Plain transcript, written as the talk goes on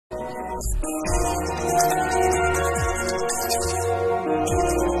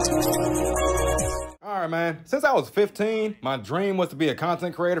Alright man, since I was 15, my dream was to be a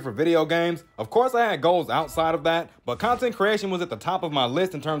content creator for video games. Of course I had goals outside of that, but content creation was at the top of my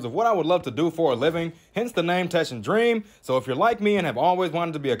list in terms of what I would love to do for a living, hence the name Teshin Dream. So if you're like me and have always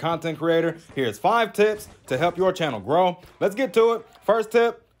wanted to be a content creator, here's 5 tips to help your channel grow. Let's get to it. First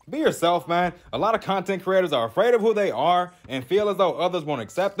tip, be yourself, man. A lot of content creators are afraid of who they are and feel as though others won't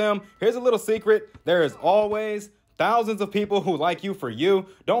accept them. Here's a little secret. There is always thousands of people who like you for you.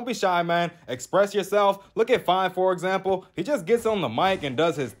 Don't be shy, man. Express yourself. Look at Five, for example. He just gets on the mic and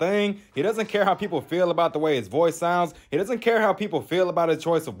does his thing. He doesn't care how people feel about the way his voice sounds. He doesn't care how people feel about his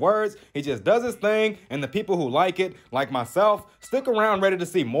choice of words. He just does his thing, and the people who like it, like myself, stick around ready to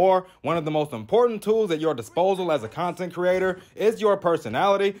see more. One of the most important tools at your disposal as a content creator is your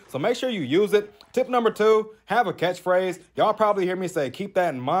personality, so make sure you use it. Tip number 2, have a catchphrase. Y'all probably hear me say keep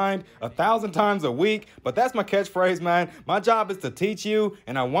that in mind 1,000 times a week, but that's my catchphrase, man. My job is to teach you,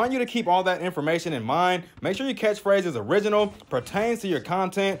 and I want you to keep all that information in mind. Make sure your catchphrase is original, pertains to your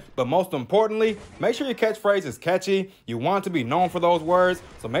content, but most importantly, make sure your catchphrase is catchy. You want to be known for those words,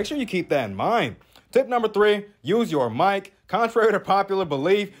 so make sure you keep that in mind. Tip number 3, use your mic. Contrary to popular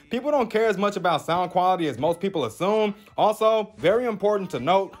belief, people don't care as much about sound quality as most people assume. Also, very important to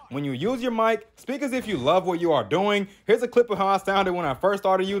note, when you use your mic, speak as if you love what you are doing. Here's a clip of how I sounded when I first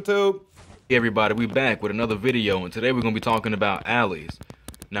started YouTube. Hey everybody, we back with another video, and today we're going to be talking about alleys.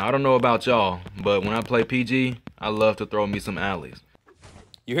 Now, I don't know about y'all, but when I play PG, I love to throw me some alleys.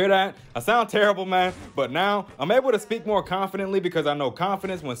 You hear that? I sound terrible, man, but now I'm able to speak more confidently because I know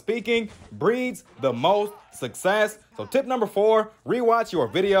confidence when speaking breeds the most success. So tip number 4, rewatch your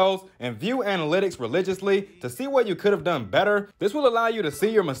videos and view analytics religiously to see what you could have done better. This will allow you to see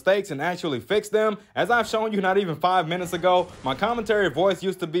your mistakes and actually fix them. As I've shown you not even 5 minutes ago, my commentary voice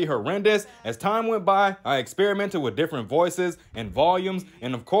used to be horrendous. As time went by, I experimented with different voices and volumes,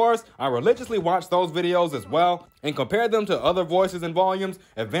 and of course, I religiously watched those videos as well and compared them to other voices and volumes.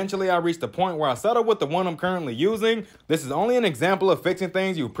 Eventually, I reached a point where I settled with the one I'm currently using. This is only an example of fixing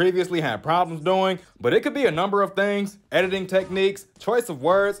things you previously had problems doing, but it could be a number of things: editing techniques, choice of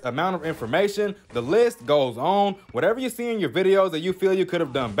words, amount of information, the list goes on. Whatever you see in your videos that you feel you could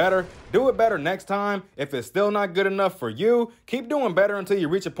have done better, do it better next time. If it's still not good enough for you, keep doing better until you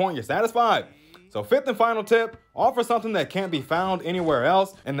reach a point you're satisfied. So 5th and final tip, offer something that can't be found anywhere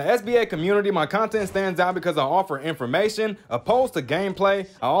else. In the SBA community, my content stands out because I offer information opposed to gameplay.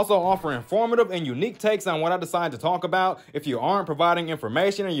 I also offer informative and unique takes on what I decide to talk about. If you aren't providing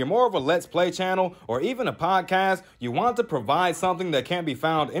information and you're more of a Let's Play channel or even a podcast, you want to provide something that can't be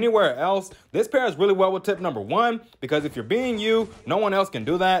found anywhere else. This pairs really well with tip number 1, because if you're being you, no one else can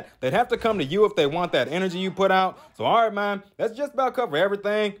do that. They'd have to come to you if they want that energy you put out. So all right, man, that's just about cover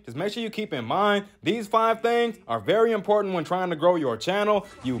everything. Just make sure you keep in mind these 5 things are very important when trying to grow your channel.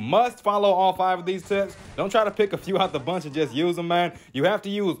 You must follow all 5 of these tips. Don't try to pick a few out the bunch and just use them, man. You have to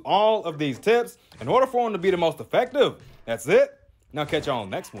use all of these tips in order for them to be the most effective. That's it. Now catch y'all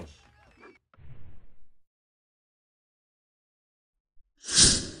on the next one.